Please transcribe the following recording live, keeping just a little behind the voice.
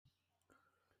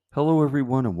Hello,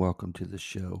 everyone, and welcome to the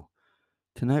show.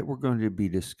 Tonight, we're going to be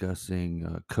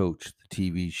discussing Coach, the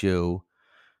TV show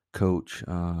Coach,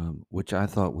 which I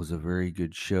thought was a very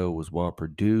good show, was well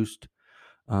produced.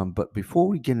 But before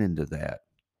we get into that,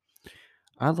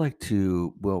 I like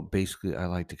to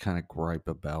kind of gripe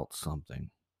about something.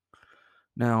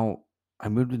 Now, I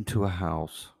moved into a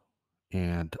house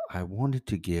and I wanted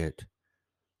to get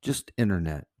just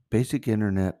internet, basic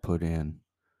internet put in,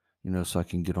 so I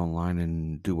can get online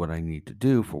and do what I need to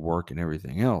do for work and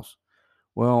everything else.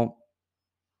 Well,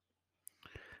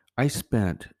 I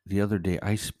spent,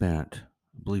 I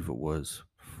believe it was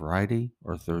Friday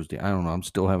or Thursday. I don't know. I'm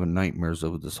still having nightmares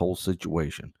over this whole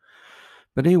situation.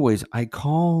 But, anyways, I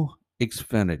call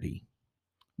Xfinity.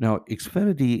 Now,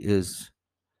 Xfinity is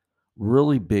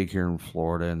really big here in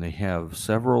Florida and they have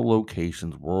several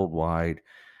locations worldwide.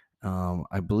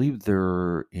 I believe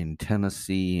they're in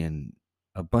Tennessee and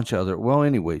a bunch of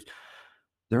anyways,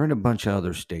 they're in a bunch of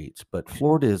other states, but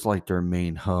Florida is like their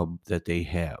main hub that they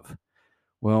have.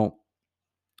 Well,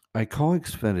 I call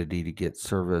Xfinity to get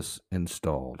service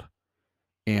installed,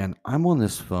 and I'm on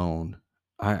this phone.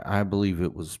 I believe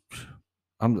it was.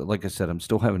 I'm like I said, I'm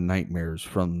still having nightmares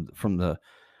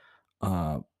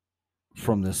uh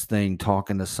from this thing.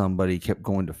 Talking to somebody, kept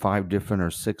going to five different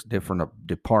or six different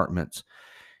departments,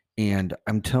 and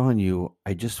I'm telling you,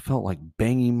 I just felt like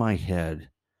banging my head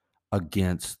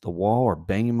against the wall or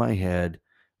banging my head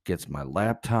against my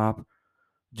laptop.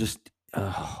 Just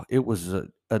it was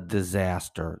a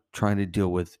disaster trying to deal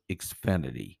with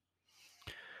Xfinity.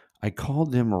 I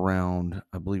called them around,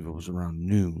 I believe it was around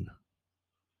noon.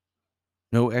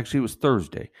 No, actually, it was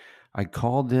Thursday. I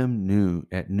called them noon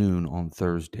on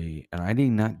Thursday, and I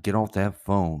did not get off that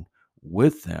phone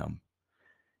with them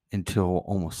until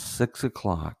almost 6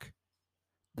 o'clock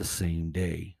the same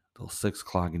day, till 6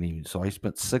 o'clock in the evening. So I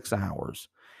spent 6 hours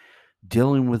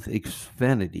dealing with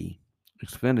Xfinity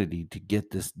to get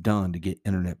this done, to get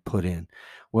internet put in.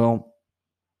 Well,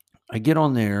 I get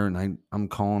on there and I'm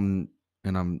calling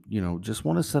and I'm, just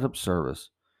want to set up service.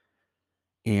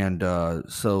 And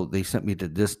so they sent me to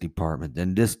this department,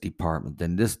 then this department,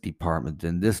 then this department,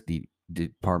 then this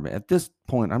department. At this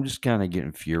point, I'm just kind of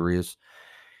getting furious,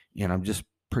 and I'm just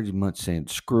pretty much saying,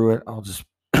 "Screw it! I'll just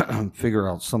figure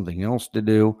out something else to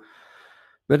do."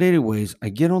 But anyways, I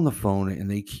get on the phone,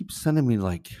 and they keep sending me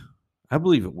like, I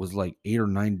believe it was like 8 or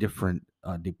 9 different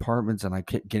departments, and I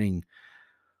kept getting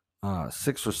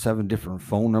 6 or 7 different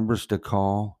phone numbers to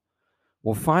call.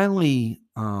 Well, finally,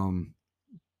 I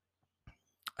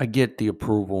get the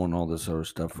approval and all this other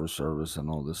stuff for service and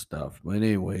all this stuff. But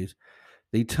anyways,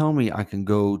 they tell me I can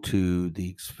go to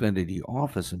the Xfinity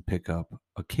office and pick up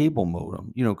a cable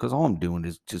modem, because all I'm doing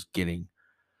is just getting,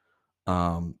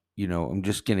 I'm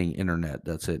just getting internet.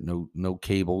 That's it. No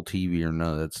cable TV or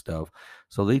none of that stuff.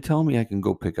 So they tell me I can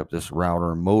go pick up this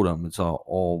router and modem. It's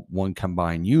all one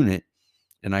combined unit,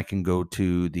 and I can go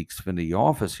to the Xfinity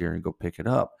office here and go pick it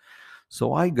up.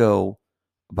 So I go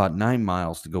about 9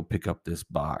 miles to go pick up this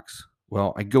box.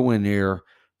 Well, I go in there.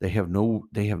 They have no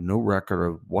record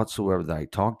of whatsoever that I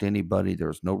talked to anybody.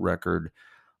 There's no record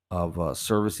of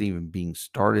service even being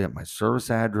started at my service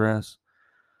address.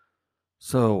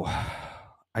 So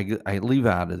I leave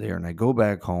out of there and I go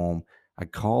back home. I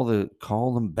call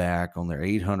them back on their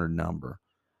 800 number.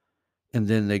 And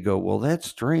then they go, "Well, that's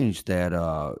strange that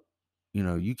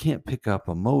you can't pick up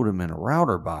a modem and a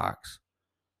router box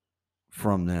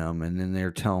from them." And then they're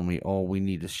telling me, "Oh, we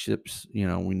need to ship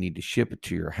it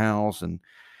to your house and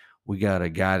we got a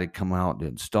guy to come out to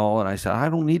install it." I said, "I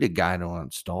don't need a guy to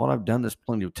install it. I've done this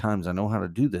plenty of times. I know how to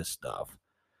do this stuff."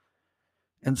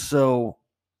 And so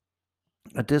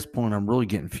at this point, I'm really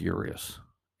getting furious.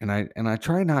 And I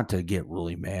try not to get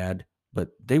really mad, but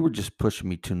they were just pushing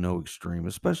me to no extreme,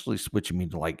 especially switching me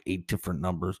to like 8 different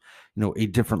numbers,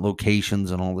 8 different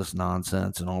locations and all this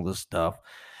nonsense and all this stuff.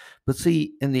 But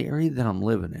see, in the area that I'm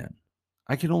living in,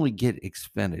 I can only get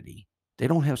Xfinity. They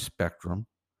don't have Spectrum.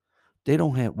 They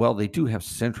don't have, well, they do have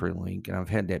CenturyLink, and I've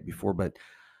had that before, but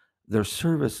their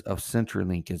service of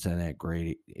CenturyLink isn't that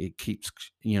great. It keeps,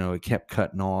 it kept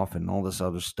cutting off and all this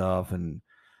other stuff. And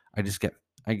I just get,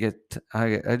 I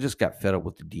just got fed up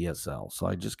with the DSL. So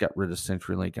I just got rid of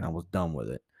CenturyLink and I was done with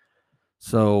it.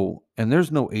 So, and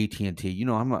there's no AT&T.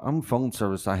 I'm phone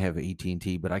service. I have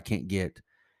AT&T, but I can't get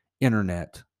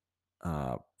internet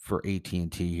for AT&T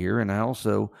here, and I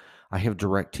have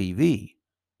DirecTV,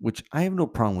 which I have no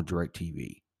problem with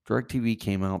DirecTV. DirecTV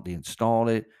came out, they installed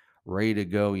it, ready to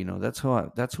go. That's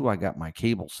who I got my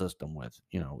cable system with.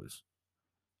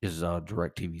 Is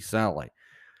DirecTV satellite.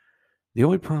 The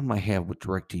only problem I have with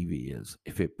DirecTV is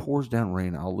if it pours down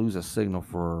rain, I'll lose a signal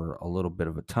for a little bit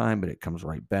of a time, but it comes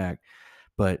right back.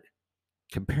 But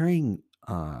comparing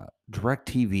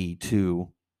DirecTV to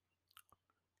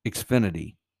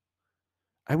Xfinity,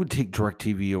 I would take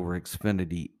DirecTV over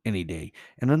Xfinity any day.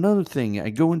 And another thing,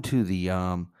 I go into the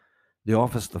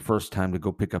office the first time to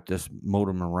go pick up this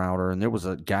modem and router, and there was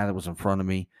a guy that was in front of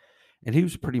me, and he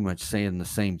was pretty much saying the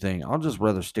same thing. I'll just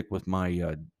rather stick with my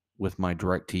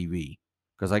DirecTV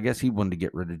because I guess he wanted to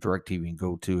get rid of DirecTV and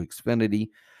go to Xfinity,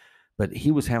 but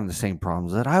he was having the same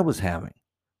problems that I was having.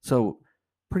 So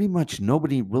pretty much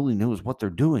nobody really knows what they're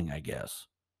doing, I guess.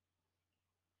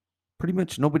 Pretty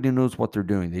much nobody knows what they're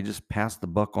doing. They just pass the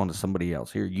buck on to somebody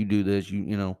else. Here, you do this,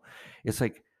 you know. It's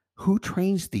like who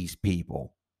trains these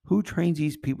people? Who trains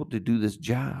these people to do this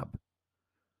job?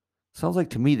 Sounds like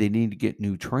to me they need to get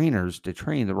new trainers to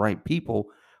train the right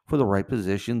people for the right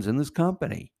positions in this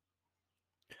company.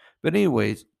 But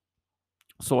anyways,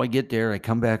 so I get there, I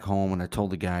come back home and I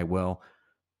told the guy, well,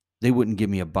 they wouldn't give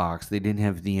me a box. They didn't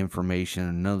have the information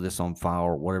and none of this on file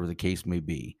or whatever the case may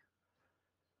be.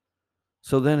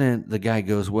 So then the guy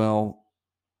goes, well,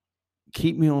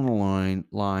 keep me on the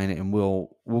line and we'll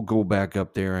go back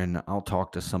up there and I'll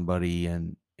talk to somebody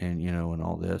and you know and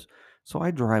all this. So I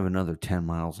drive another 10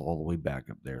 miles all the way back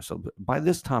up there. So by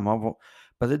this time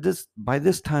by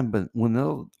this time but when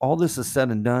all this is said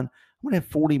and done, I'm going to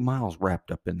have 40 miles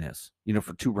wrapped up in this, you know,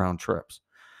 for 2 round trips.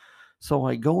 So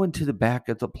I go into the back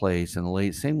of the place and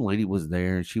the same lady was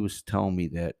there and she was telling me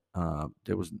that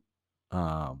there was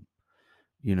um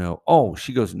you know, oh,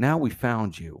 she goes, "Now we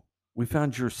found you. We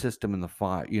found your system in the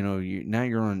file. You know, now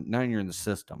you're in the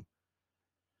system."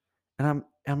 And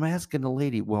I'm asking the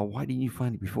lady, "Well, why didn't you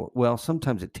find it before?" Well,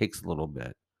 sometimes it takes a little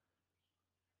bit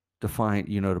to find,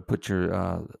 you know, to put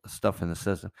your stuff in the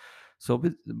system. So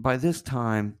by this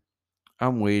time,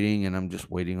 I'm waiting and I'm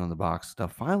just waiting on the box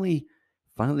stuff. Finally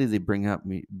they bring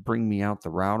me out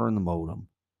the router and the modem.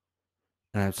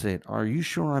 And I said, "Are you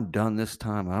sure I'm done this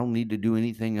time? I don't need to do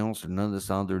anything else or none of this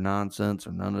other nonsense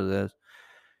or none of this."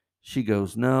 She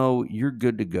goes, "No, you're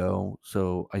good to go."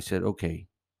 So I said, "Okay,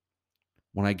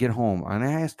 when I get home," and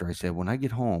I asked her, I said, "When I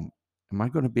get home, am I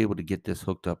going to be able to get this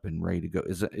hooked up and ready to go?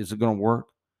 Is it going to work?"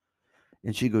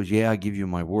 And she goes, "Yeah, I give you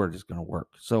my word it's going to work."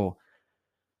 So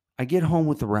I get home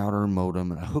with the router and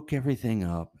modem and I hook everything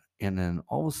up. And then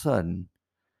all of a sudden,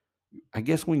 I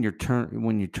guess when you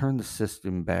turn the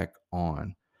system back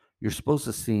on, you're supposed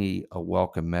to see a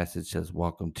welcome message that says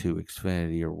 "Welcome to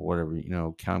Xfinity" or whatever, you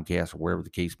know, Comcast or wherever the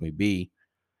case may be.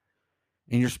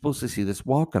 And you're supposed to see this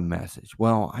welcome message.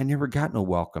 Well, I never got no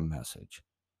welcome message.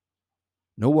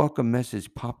 No welcome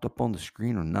message popped up on the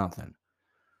screen or nothing.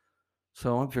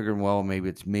 So I'm figuring, well, maybe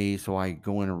it's me. So I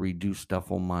go in and redo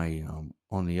stuff on my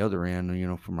on the other end, you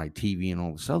know, for my TV and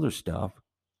all this other stuff.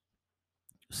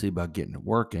 See about getting it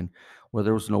working. Well,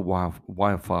 there was no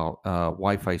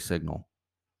Wi-Fi signal.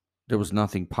 There was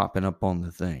nothing popping up on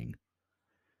the thing.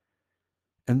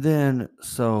 And then,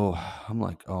 so I'm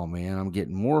like, oh man, I'm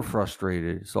getting more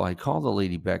frustrated. So I called the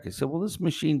lady back. I said, well, this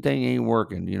machine thing ain't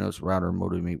working. You know, this router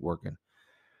modem ain't working.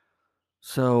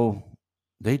 So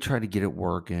they tried to get it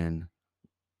working.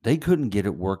 They couldn't get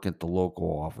it working at the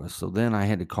local office. So then I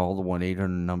had to call the 1-800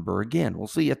 number again. Well,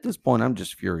 see, at this point, I'm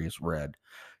just furious red.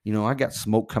 You know, I got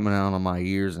smoke coming out of my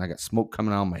ears and I got smoke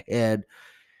coming out of my head.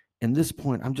 And this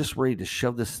point, I'm just ready to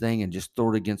shove this thing and just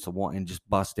throw it against the wall and just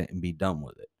bust it and be done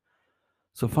with it.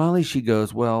 So finally, she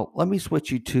goes, well, let me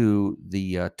switch you to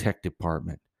the tech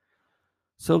department.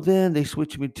 So then they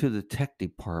switch me to the tech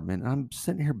department. I'm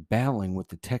sitting here battling with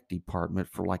the tech department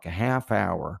for like a half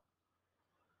hour,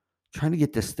 trying to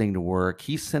get this thing to work.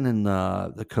 He's sending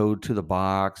the code to the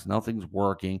box. Nothing's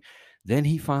working. Then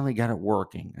he finally got it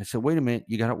working. I said, wait a minute,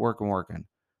 you got it working.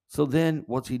 So then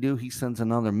what's he do? He sends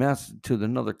another message to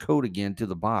another code again to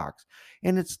the box,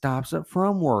 and it stops it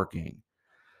from working.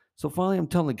 So finally, I'm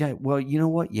telling the guy, well, you know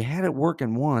what? You had it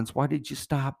working once. Why did you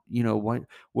stop? You know, why?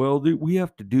 Well, we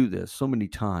have to do this so many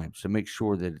times to make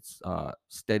sure that it's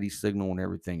steady signal and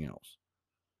everything else.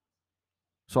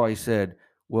 So I said,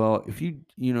 well, if you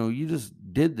know, you just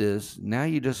did this, now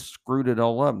you just screwed it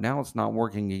all up. Now it's not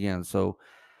working again. So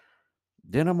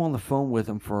then I'm on the phone with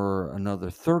him for another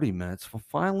 30 minutes. Well,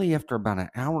 finally, after about an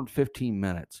hour and 15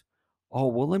 minutes, oh,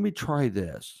 well, let me try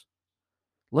this.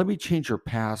 Let me change your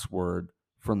password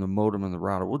from the modem and the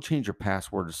router. We'll change your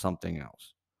password to something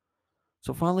else.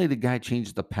 So finally, the guy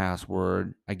changed the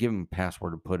password. I give him a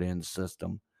password to put in the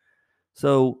system.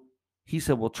 So he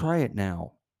said, well, try it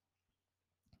now.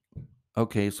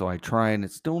 Okay, so I try and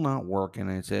it's still not working.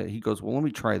 And I said, he goes, well, let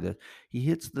me try this. He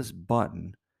hits this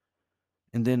button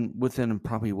And then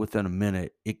probably within a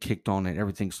minute, it kicked on and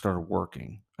everything started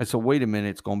working. I said, wait a minute,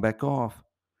 it's going back off.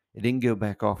 It didn't go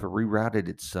back off. It rerouted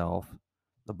itself.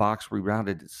 The box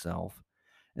rerouted itself.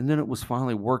 And then it was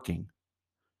finally working.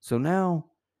 So now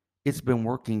it's been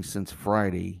working since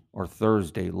Friday or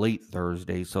Thursday, late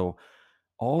Thursday. So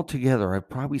altogether, I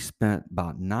probably spent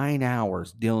about 9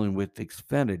 hours dealing with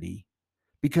Xfinity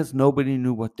because nobody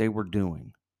knew what they were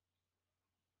doing.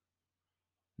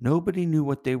 Nobody knew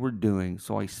what they were doing,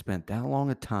 so I spent that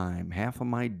long a time, half of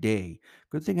my day.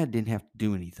 Good thing I didn't have to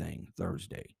do anything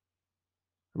Thursday.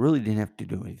 I really didn't have to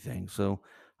do anything. So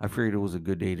I figured it was a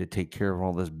good day to take care of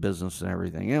all this business and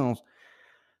everything else.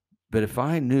 But if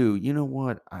I knew, you know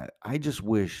what, I just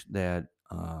wish that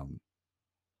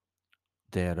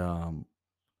that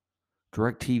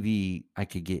DirecTV, I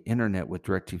could get internet with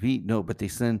DirecTV. No, but the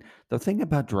thing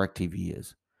about DirecTV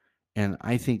is, and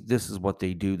I think this is what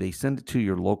they do. They send it to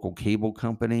your local cable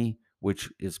company,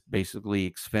 which is basically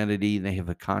Xfinity. They have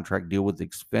a contract deal with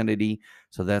Xfinity.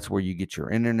 So that's where you get your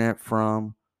internet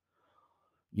from.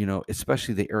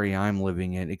 Especially the area I'm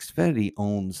living in. Xfinity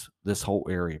owns this whole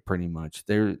area pretty much.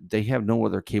 They have no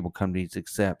other cable companies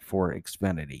except for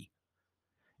Xfinity.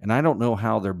 And I don't know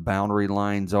how their boundary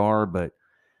lines are, but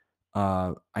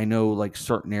I know like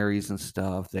certain areas and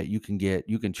stuff that you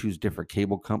can choose different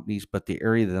cable companies, but the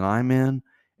area that I'm in,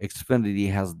 Xfinity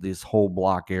has this whole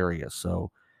block area. So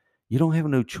you don't have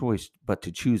no choice but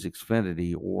to choose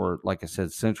Xfinity or, like I said,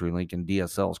 CenturyLink, and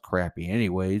DSL is crappy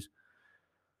anyways.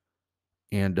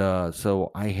 And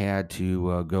so I had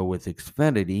to go with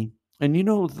Xfinity. And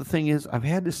the thing is, I've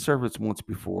had this service once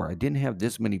before. I didn't have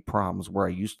this many problems where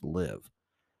I used to live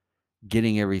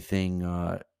getting everything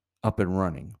up and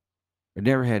running. I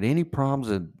never had any problems.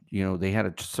 And, they had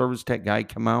a service tech guy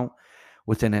come out.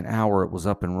 Within an hour, it was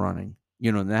up and running.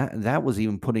 That was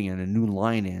even putting in a new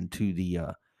line in to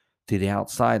the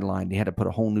outside line. They had to put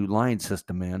a whole new line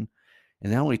system in,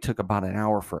 and that only took about an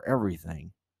hour for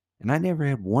everything. And I never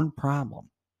had one problem.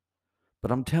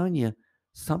 But I'm telling you,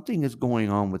 something is going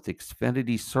on with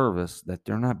Xfinity service that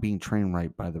they're not being trained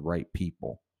right by the right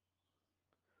people.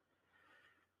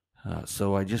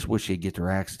 So I just wish they'd get their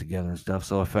acts together and stuff.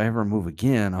 So if I ever move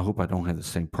again, I hope I don't have the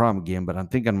same problem again. But I'm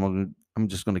thinking I'm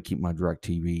just going to keep my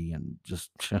DirecTV and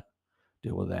just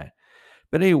deal with that.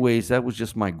 But anyways, that was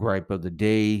just my gripe of the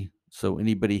day. So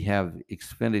anybody have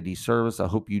Xfinity service? I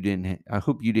hope you didn't. I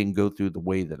hope you didn't go through the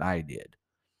way that I did.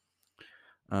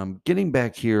 Getting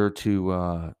back here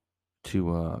to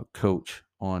Coach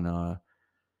on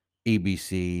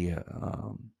ABC.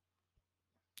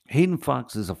 Hayden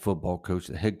Fox is a football coach,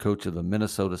 the head coach of the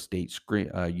Minnesota State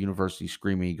University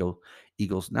Screaming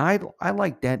Eagles. Now, I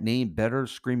like that name better,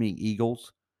 Screaming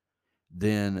Eagles,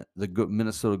 than the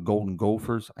Minnesota Golden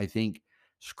Gophers. I think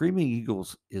Screaming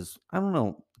Eagles is, I don't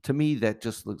know, to me, that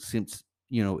just seems,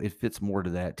 it fits more to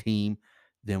that team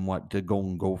than what the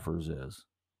Golden Gophers is.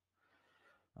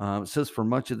 It says for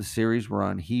much of the series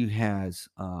run, he has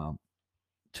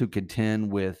to contend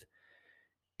with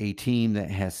a team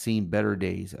that has seen better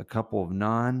days, a couple of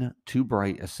non too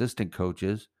bright assistant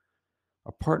coaches,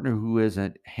 a partner who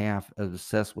isn't half as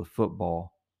obsessed with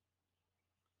football,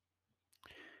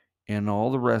 and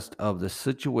all the rest of the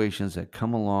situations that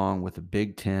come along with the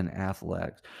Big Ten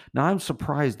athletics. Now, I'm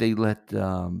surprised they let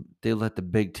the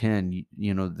Big Ten,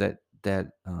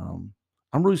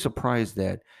 I'm really surprised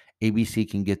that ABC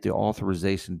can get the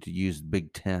authorization to use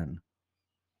Big Ten.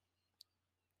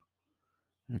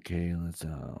 Okay,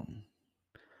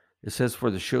 it says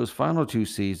for the show's final two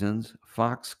seasons,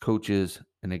 Fox coaches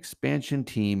an expansion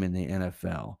team in the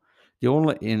NFL.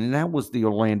 And that was the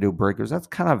Orlando Breakers. That's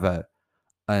kind of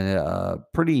a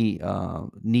pretty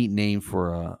neat name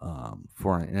for an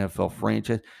NFL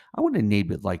franchise. I would have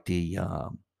named it like the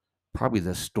probably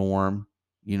the Storm,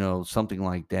 something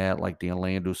like that, like the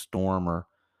Orlando Storm.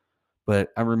 But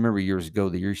I remember years ago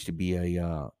there used to be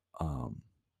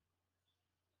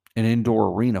an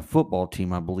indoor arena football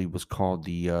team, I believe, was called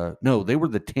no, they were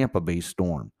the Tampa Bay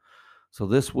Storm. So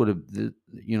this would have,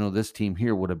 this team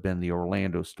here would have been the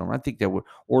Orlando Storm. I think that would,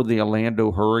 or the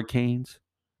Orlando Hurricanes.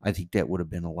 I think that would have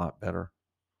been a lot better.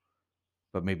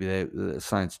 But maybe that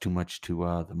assigns too much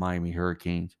to the Miami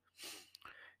Hurricanes.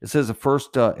 It says the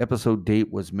first episode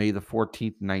date was May the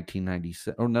 14th,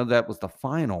 1997. Oh, no, that was the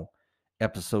final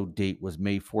episode date was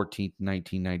May 14th,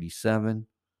 1997.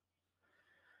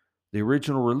 The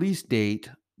original release date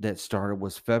that started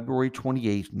was February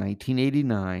 28th,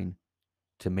 1989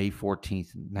 to May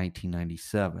 14th,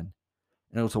 1997.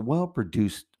 And it was a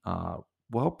well-produced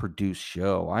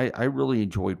show. I really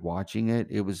enjoyed watching it.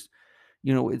 It was,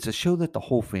 it's a show that the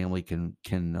whole family can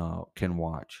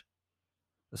watch.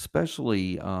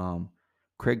 Especially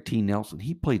Craig T. Nelson,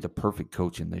 he played the perfect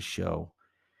coach in this show.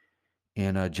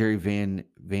 And Jerry Van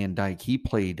Dyke, he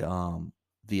played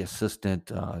the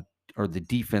assistant or the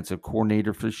defensive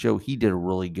coordinator for the show. He did a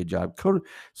really good job.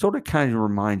 Sort of kind of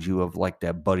reminds you of like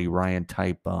that Buddy Ryan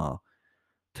type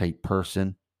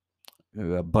person.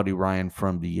 Buddy Ryan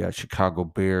from the Chicago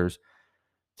Bears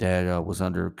that was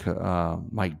under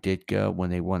Mike Ditka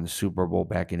when they won the Super Bowl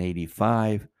back in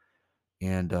 '85,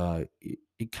 and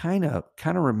it kind of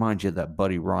reminds you of that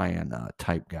Buddy Ryan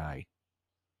type guy,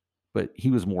 but he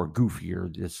was more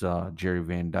goofier. This Jerry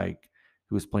Van Dyke,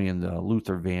 who was playing the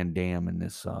Luther Van Dam in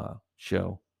this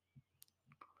show.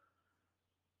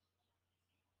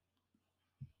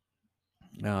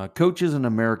 Coach is an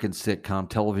American sitcom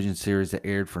television series that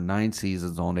aired for 9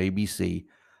 seasons on ABC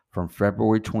from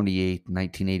February 28,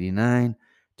 1989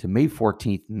 to May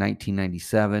 14th,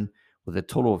 1997, with a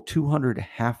total of 200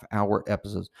 half-hour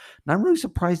episodes. And I'm really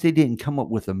surprised they didn't come up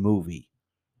with a movie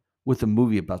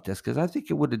about this, because I think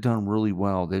it would have done really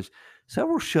well. There's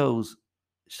several shows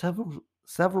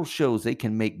they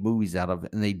can make movies out of,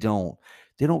 and they don't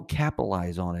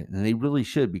capitalize on it, and they really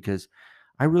should, because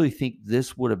I really think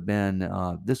this would have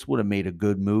made a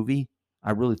good movie.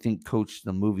 I really think Coach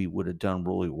the movie would have done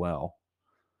really well.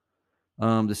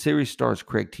 The series stars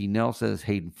Craig T. Nelson as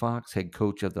Hayden Fox, head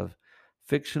coach of the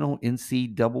fictional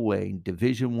NCAA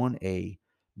Division 1A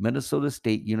Minnesota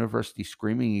State University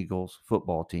Screaming Eagles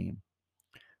football team.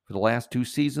 For the last 2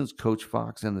 seasons, Coach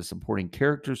Fox and the supporting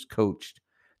characters coached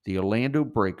the Orlando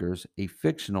Breakers, a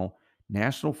fictional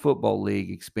National Football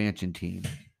League expansion team.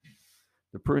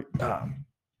 The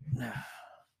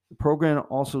program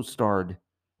also starred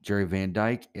Jerry Van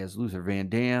Dyke as Luther Van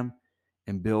Dam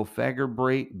and Bill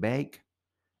Fagerbakke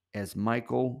as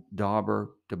Michael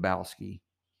Dauber Dabowski,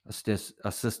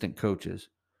 assistant coaches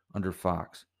under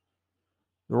Fox.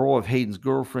 The role of Hayden's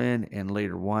girlfriend and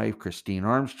later wife, Christine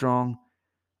Armstrong,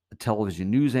 a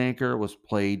television news anchor, was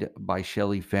played by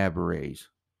Shelley Fabares.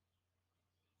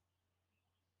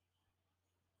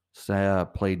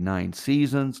 Played 9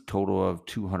 seasons, total of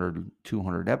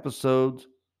 200 episodes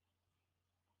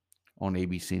on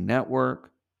ABC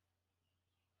Network.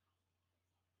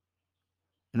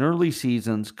 In early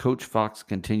seasons, Coach Fox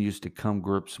continues to come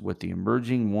grips with the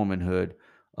emerging womanhood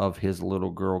of his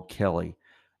little girl, Kelly,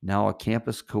 now a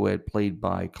campus co-ed played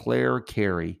by Claire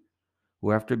Carey,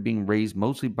 who, after being raised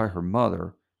mostly by her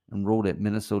mother, enrolled at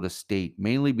Minnesota State,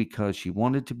 mainly because she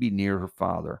wanted to be near her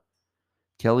father.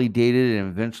 Kelly dated and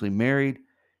eventually married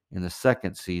in the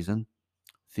second season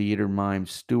theater mime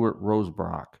Stuart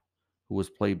Rosebrock, who was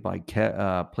played by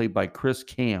Chris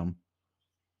Cam,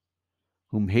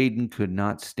 whom Hayden could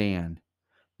not stand.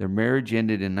 Their marriage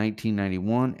ended in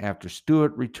 1991 after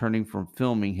Stuart, returning from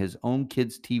filming his own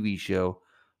kids' TV show,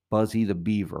 Buzzy the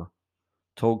Beaver,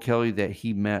 told Kelly that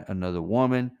he met another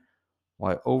woman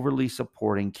while overly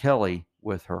supporting Kelly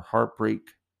with her heartbreak.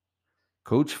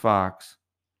 Coach Fox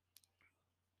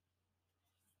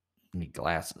need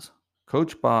glasses.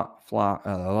 Coach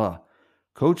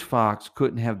Fox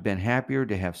couldn't have been happier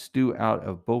to have Stu out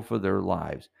of both of their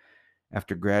lives.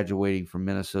 After graduating from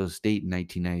Minnesota State in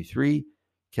 1993,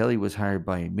 Kelly was hired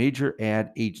by a major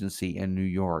ad agency in New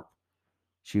York.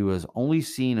 She was only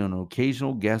seen on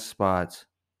occasional guest spots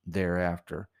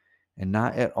thereafter, and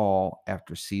not at all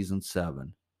after season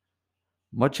 7.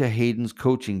 Much of Hayden's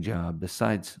coaching job,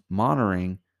 besides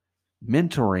mentoring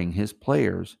his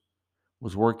players,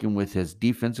 was working with his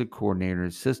defensive coordinator,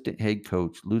 assistant head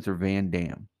coach, Luther Van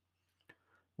Dam.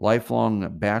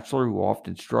 Lifelong bachelor who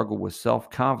often struggled with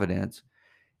self-confidence,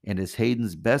 and is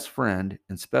Hayden's best friend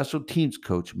and special teams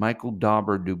coach, Michael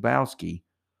Dauber Dabowski,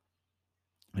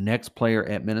 an ex-player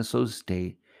at Minnesota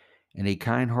State and a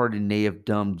kind-hearted native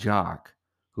dumb jock,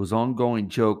 whose ongoing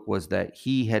joke was that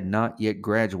he had not yet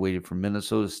graduated from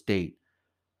Minnesota State,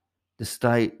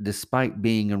 despite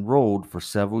being enrolled for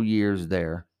several years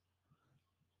there.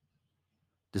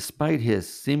 Despite his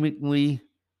seemingly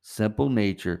simple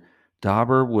nature,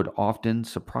 Dauber would often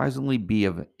surprisingly be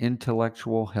of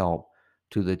intellectual help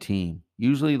to the team,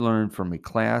 usually learned from a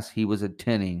class he was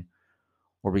attending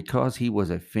or because he was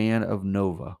a fan of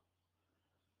Nova.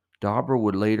 Dauber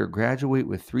would later graduate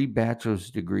with 3 bachelor's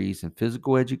degrees in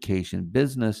physical education,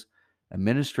 business,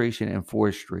 administration, and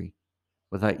forestry,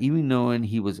 without even knowing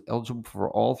he was eligible for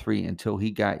all 3 until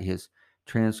he got his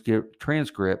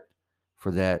transcript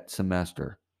for that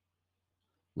semester.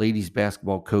 Ladies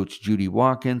basketball coach Judy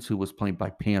Watkins, who was played by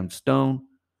Pam Stone,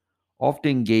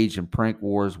 often engaged in prank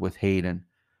wars with Hayden.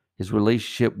 His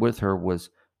relationship with her was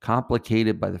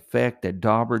complicated by the fact that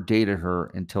Dauber dated her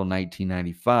until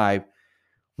 1995,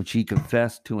 when she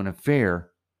confessed to an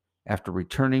affair after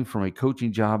returning from a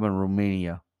coaching job in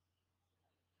Romania.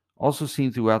 Also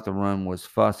seen throughout the run was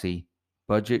fussy,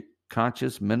 budget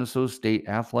conscious Minnesota State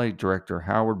athletic director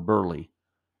Howard Burley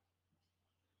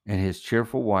and his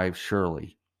cheerful wife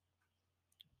Shirley.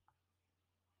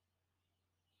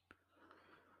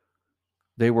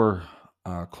 They were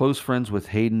close friends with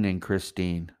Hayden and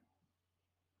Christine.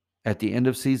 At the end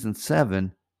of season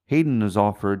 7, Hayden was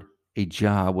offered a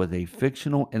job with a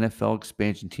fictional NFL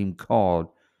expansion team called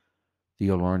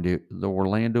the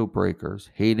Orlando Breakers.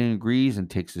 Hayden agrees and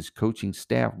takes his coaching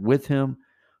staff with him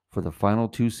for the final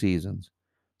 2 seasons.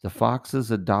 The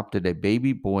Foxes adopted a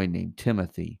baby boy named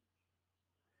Timothy,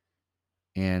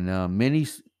 and many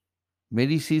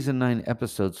season 9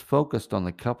 episodes focused on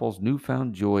the couple's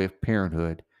newfound joy of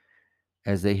parenthood,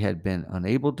 as they had been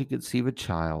unable to conceive a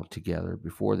child together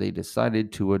before they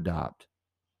decided to adopt.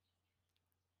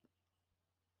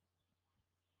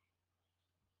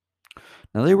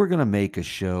 Now, they were going to make a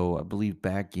show, I believe,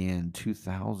 back in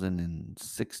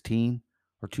 2016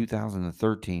 or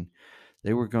 2013.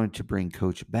 They were going to bring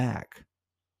Coach back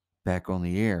on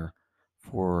the air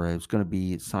for it was going to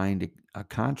be signed a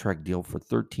contract deal for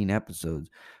 13 episodes,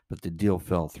 but the deal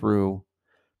fell through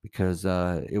because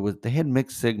they had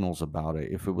mixed signals about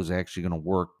it if it was actually going to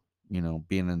work,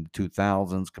 being in the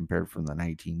 2000s compared from the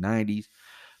 1990s.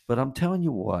 But I'm telling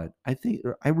you what, I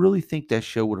really think that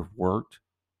show would have worked.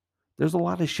 There's a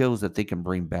lot of shows that they can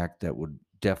bring back that would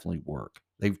definitely work.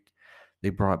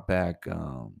 They brought back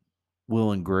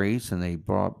Will and Grace, and they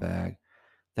brought back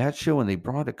that show, and they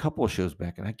brought a couple of shows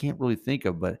back, and I can't really think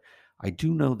of, but I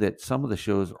do know that some of the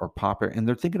shows are popular, and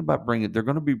they're thinking about they're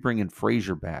going to be bringing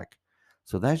Frasier back,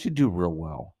 so that should do real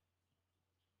well.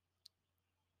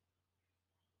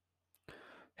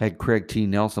 Had Craig T.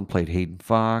 Nelson played Hayden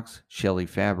Fox, Shelley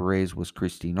Fabares was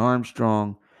Christine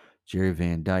Armstrong, Jerry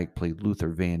Van Dyke played Luther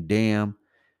Van Dam,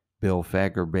 Bill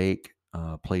Fagerbakke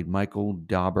played Michael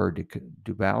Dauber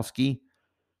Dubowski,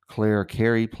 Claire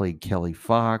Carey played Kelly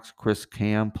Fox, Chris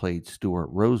Cam played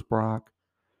Stuart Rosebrock,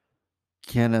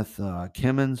 Kenneth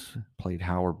Kimmons played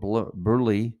Howard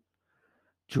Burley,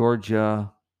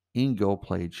 Georgia Engel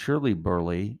played Shirley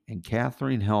Burley, and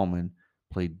Catherine Hellman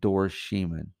played Doris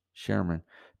Sherman.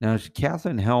 Now,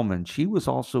 Catherine Hellman, she was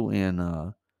also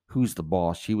in Who's the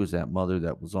Boss? She was that mother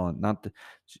that was on,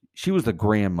 she was the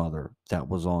grandmother that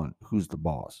was on Who's the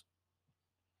Boss.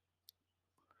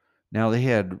 Now, they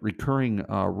had recurring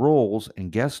roles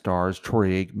and guest stars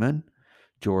Troy Aikman,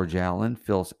 George Allen,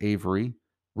 Phyllis Avery,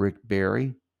 Rick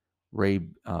Barry, Ray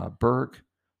Burke,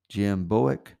 Jim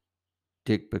Bowick,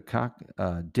 Dick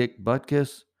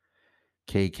Butkus,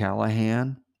 Kay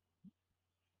Callahan,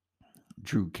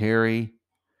 Drew Carey,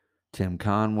 Tim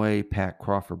Conway, Pat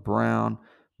Crawford Brown,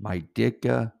 Mike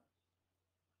Ditka,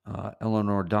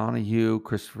 Eleanor Donahue,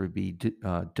 Christopher B.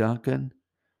 Duncan,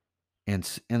 and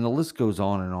the list goes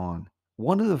on and on.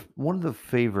 One of the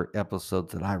favorite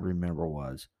episodes that I remember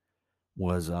was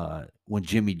when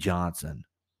Jimmy Johnson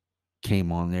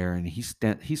came on there, and he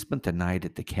spent the night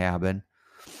at the cabin,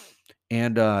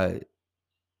 and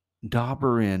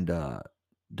Dauber and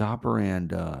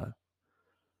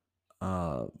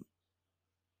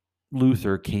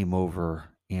Luther came over,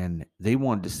 and they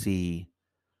wanted to see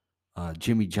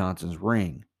Jimmy Johnson's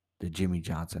ring that Jimmy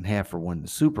Johnson had for winning the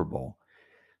Super Bowl.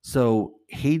 So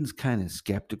Hayden's kind of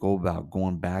skeptical about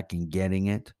going back and getting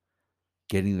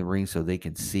the ring so they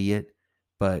can see it,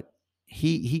 but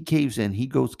he caves in. He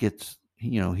goes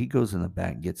in the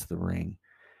back and gets the ring,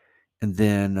 and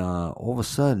then all of a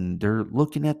sudden they're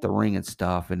looking at the ring and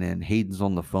stuff, and then Hayden's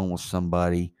on the phone with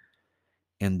somebody,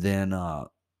 and then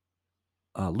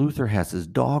Luther has his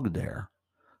dog there.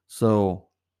 So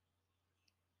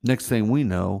next thing we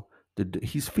know,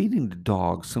 he's feeding the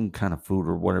dog some kind of food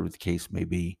or whatever the case may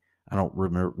be. I don't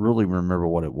really remember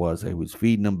what it was they was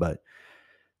feeding him, but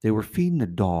they were feeding the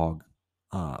dog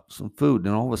some food,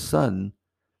 and all of a sudden,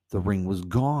 the ring was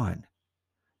gone.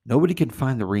 Nobody could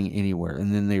find the ring anywhere,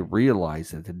 and then they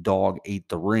realized that the dog ate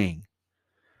the ring.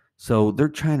 So they're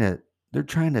trying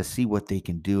to see what they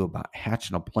can do about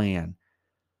hatching a plan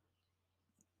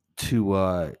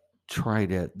to try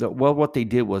to. What they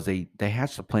did was they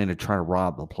hatched a plan to try to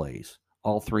rob the place.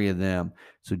 All three of them.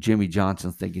 So Jimmy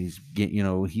Johnson's thinking he's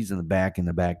in the back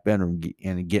bedroom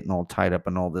and getting all tied up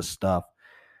and all this stuff.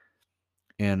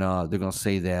 And they're going to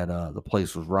say that the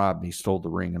place was robbed and he stole the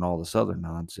ring and all this other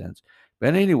nonsense.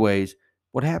 But anyways,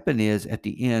 what happened is at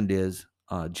the end is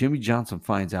Jimmy Johnson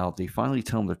finds out. They finally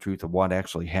tell him the truth of what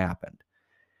actually happened.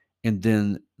 And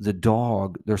then the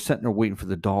dog, they're sitting there waiting for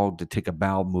the dog to take a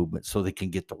bowel movement so they can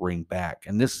get the ring back.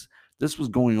 And this was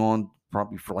going on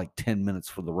probably for like 10 minutes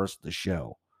for the rest of the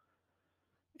show.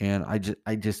 And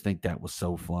I just think that was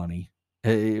so funny.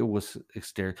 It was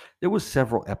hysterical. There was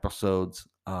several episodes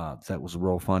that was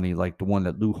real funny, like the one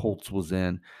that Lou Holtz was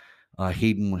in.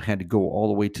 Hayden had to go all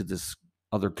the way to this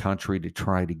other country to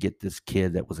try to get this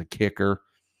kid that was a kicker.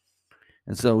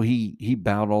 And so he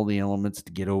bowed all the elements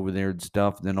to get over there and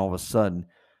stuff. And then all of a sudden,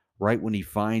 right when he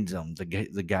finds him,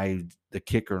 the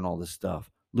kicker, and all this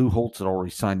stuff, Lou Holtz had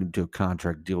already signed him to a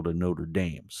contract deal to Notre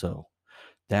Dame. So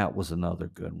that was another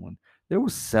good one. There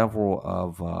was several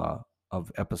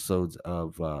of episodes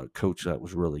of Coach that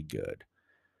was really good,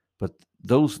 but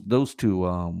those two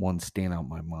ones stand out in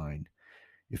my mind.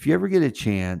 If you ever get a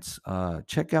chance,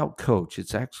 check out Coach.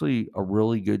 It's actually a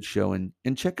really good show, and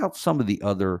check out some of the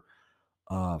other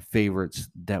favorites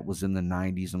that was in the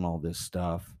 '90s and all this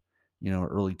stuff.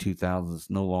 Early 2000s,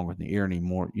 no longer in the air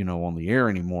anymore. On the air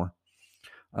anymore.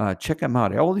 Check them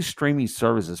out. All these streaming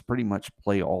services pretty much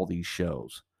play all these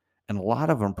shows, and a lot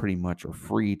of them pretty much are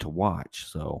free to watch.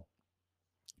 So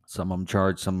some of them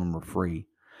charge, some of them are free.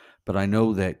 But I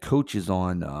know that Coach is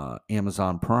on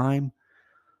Amazon Prime,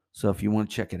 so if you want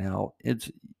to check it out,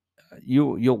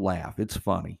 you'll laugh. It's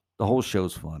funny. The whole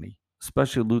show's funny,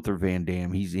 especially Luther Van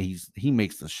Dam. He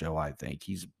makes the show. I think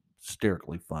he's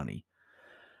hysterically funny.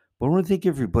 But I want to thank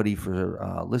everybody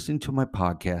for listening to my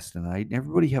podcast tonight.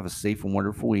 Everybody have a safe and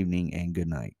wonderful evening and good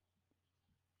night.